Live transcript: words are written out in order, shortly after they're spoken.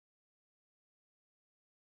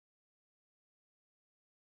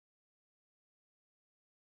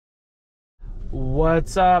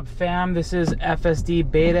What's up, fam? This is FSD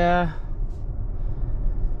Beta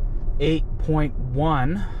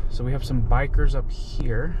 8.1. So we have some bikers up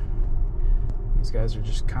here. These guys are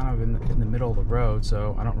just kind of in the middle of the road,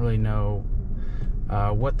 so I don't really know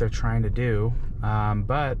what they're trying to do.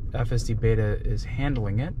 But FSD Beta is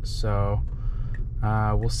handling it, so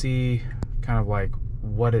we'll see kind of like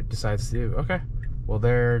what it decides to do. Okay, well,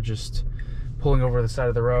 they're just pulling over the side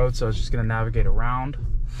of the road, so it's just gonna navigate around.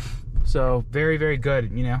 So very, very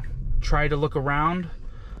good. You know, tried to look around,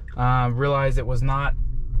 realized it was not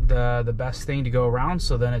the best thing to go around,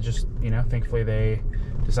 so then it just, you know, thankfully they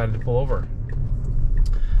decided to pull over.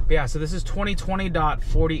 But yeah, so this is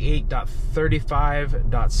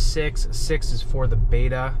 2020.48.35.6. 6 is for the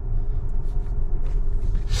beta.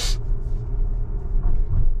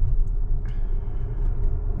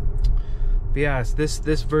 But yes,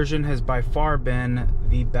 this version has by far been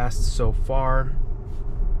the best so far.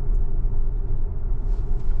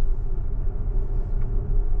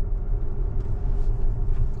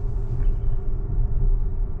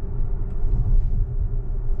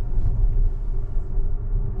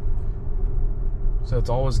 So it's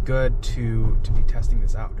always good to be testing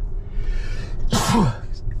this out.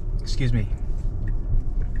 Excuse me.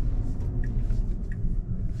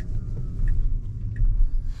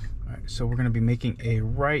 All right, so we're going to be making a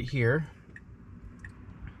right here.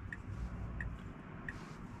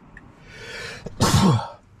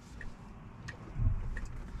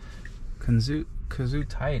 Kazoo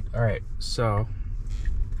tight. All right, so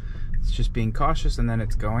it's just being cautious, and then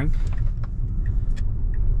it's going.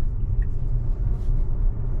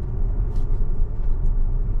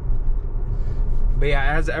 But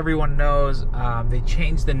yeah, as everyone knows, they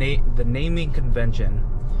changed the naming convention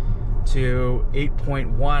to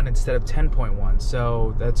 8.1 instead of 10.1.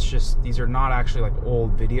 So that's just, these are not actually like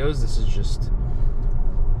old videos. This is just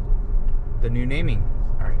the new naming.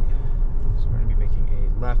 All right, so we're gonna be making a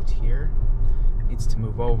left here. Needs to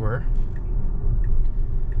move over.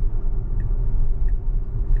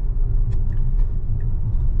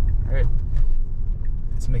 All right,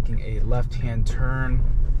 it's making a left-hand turn.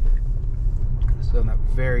 It's done that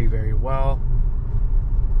very, very well.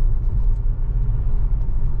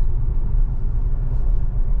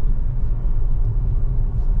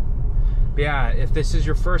 But yeah, if this is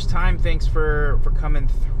your first time, thanks for coming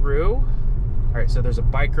through. All right, so there's a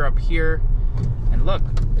biker up here, and look,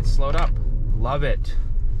 it's slowed up. Love it,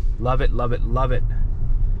 love it, love it, love it.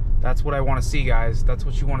 That's what I want to see, guys. That's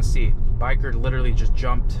what you want to see. Biker literally just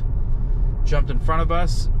jumped in front of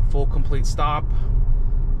us, full complete stop.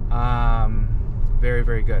 Very,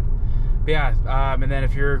 very good. But yeah, and then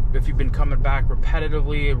if you've been coming back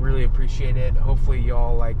repetitively, I really appreciate it. Hopefully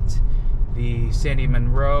y'all liked the Sandy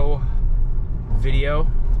Monroe video.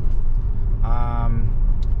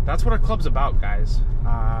 That's what our club's about, guys.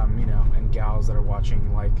 You know, and gals that are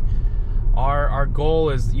watching. Like, our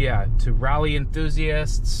goal is, yeah, to rally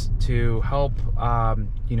enthusiasts, to help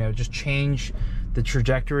you know, just change the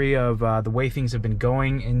trajectory of the way things have been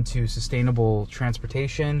going into sustainable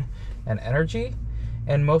transportation and energy.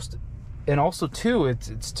 And also too,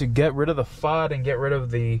 it's to get rid of the FUD and get rid of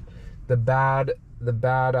the bad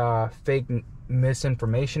fake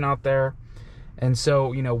misinformation out there. And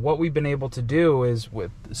so, you know, what we've been able to do is with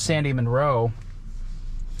Sandy Monroe.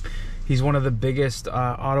 He's one of the biggest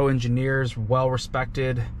auto engineers, well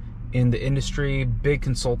respected in the industry, big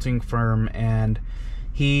consulting firm, and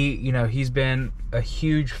he's been a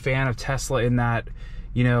huge fan of Tesla in that,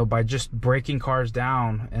 you know, by just breaking cars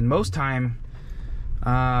down, and most time,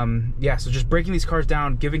 yeah, so just breaking these cars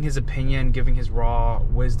down, giving his opinion, giving his raw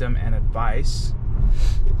wisdom and advice.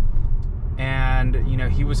 And, you know,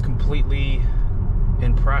 he was completely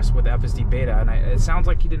impressed with FSD Beta, and it sounds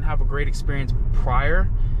like he didn't have a great experience prior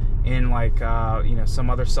in like, you know, some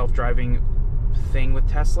other self-driving thing with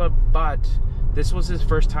Tesla, but this was his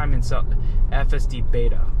first time in FSD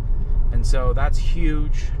Beta. And so that's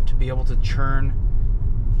huge to be able to churn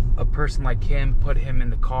a person like him, put him in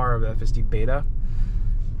the car of FSD Beta.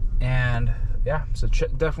 And yeah, so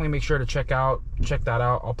definitely make sure to check that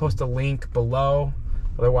out. I'll post a link below.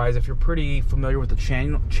 Otherwise, if you're pretty familiar with the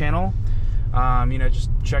channel, you know,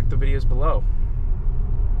 just check the videos below.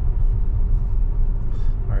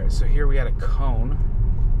 All right, so here we had a cone.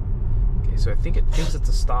 Okay, so I think it thinks it's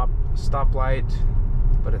a stoplight,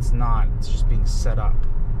 but it's not. It's just being set up.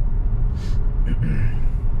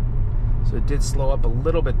 So it did slow up a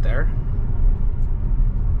little bit there.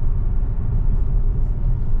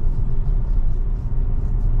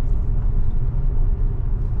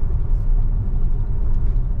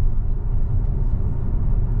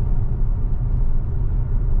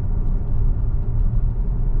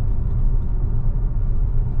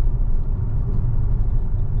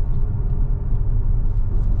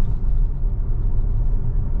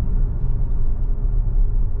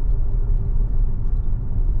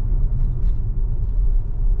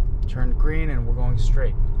 turned green and we're going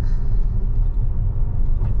straight.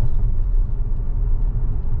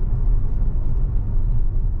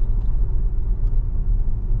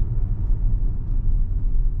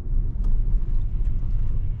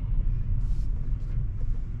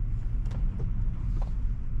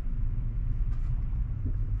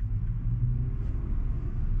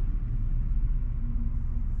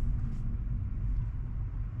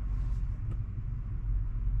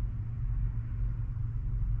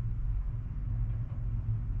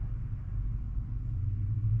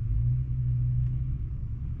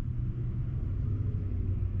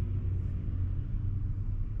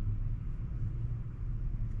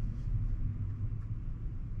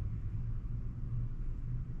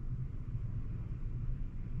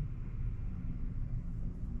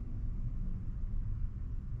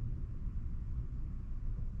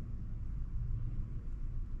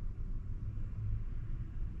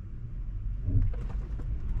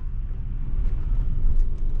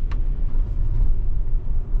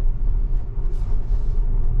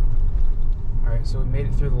 So we made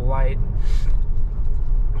it through the light.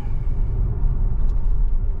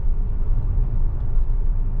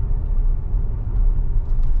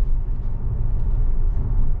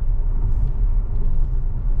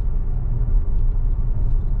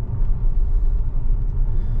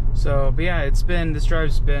 So, but yeah, this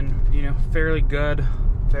drive's been, you know, fairly good,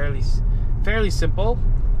 fairly simple.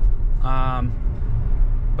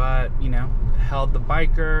 But, you know, held the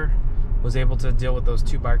biker. Was able to deal with those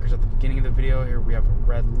two bikers at the beginning of the video. Here we have a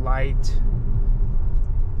red light.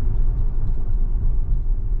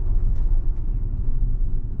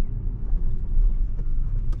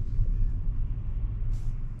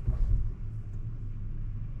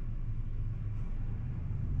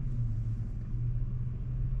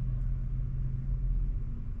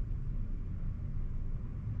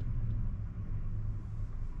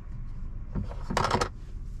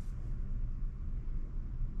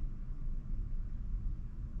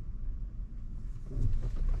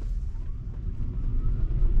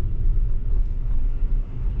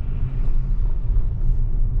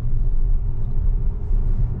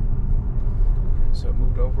 So it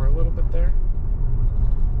moved over a little bit there.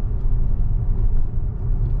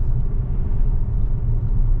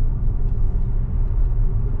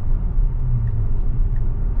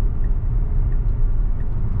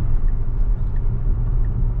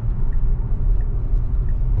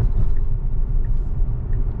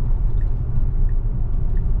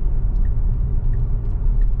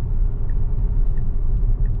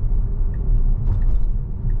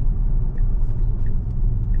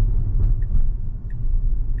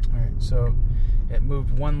 So it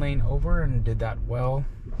moved one lane over and did that well.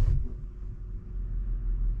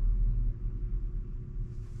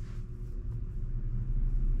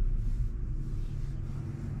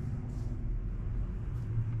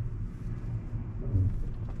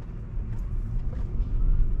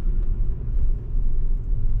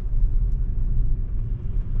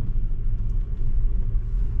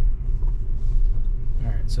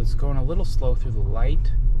 Alright, so it's going a little slow through the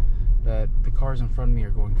light, but the cars in front of me are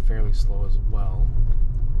going fairly slow as well.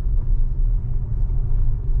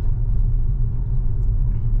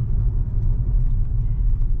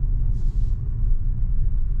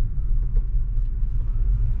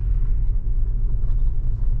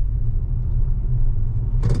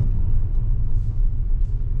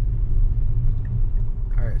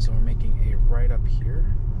 Alright, so we're making a right up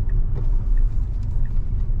here.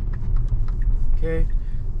 Okay,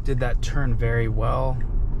 did that turn very well.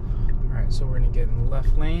 Alright, so we're going to get in the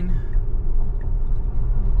left lane.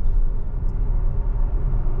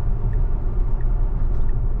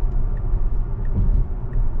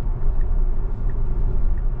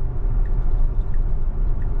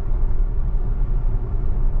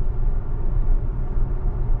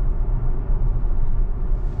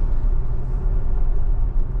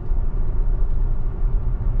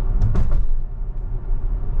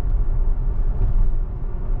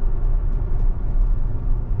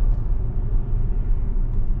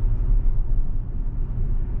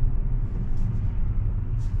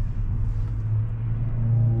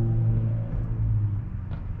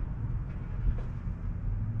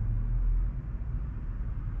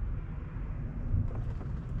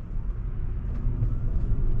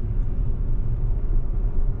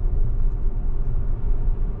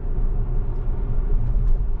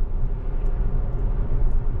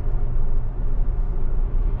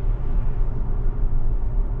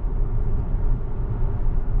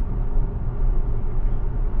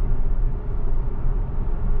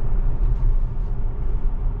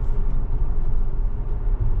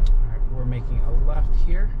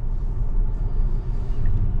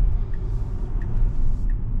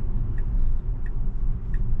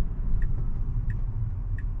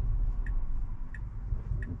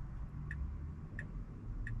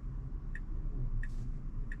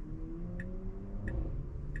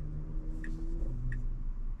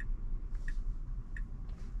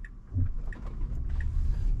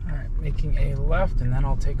 making a left, and then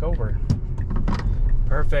I'll take over.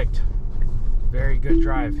 Perfect. Very good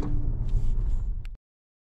drive.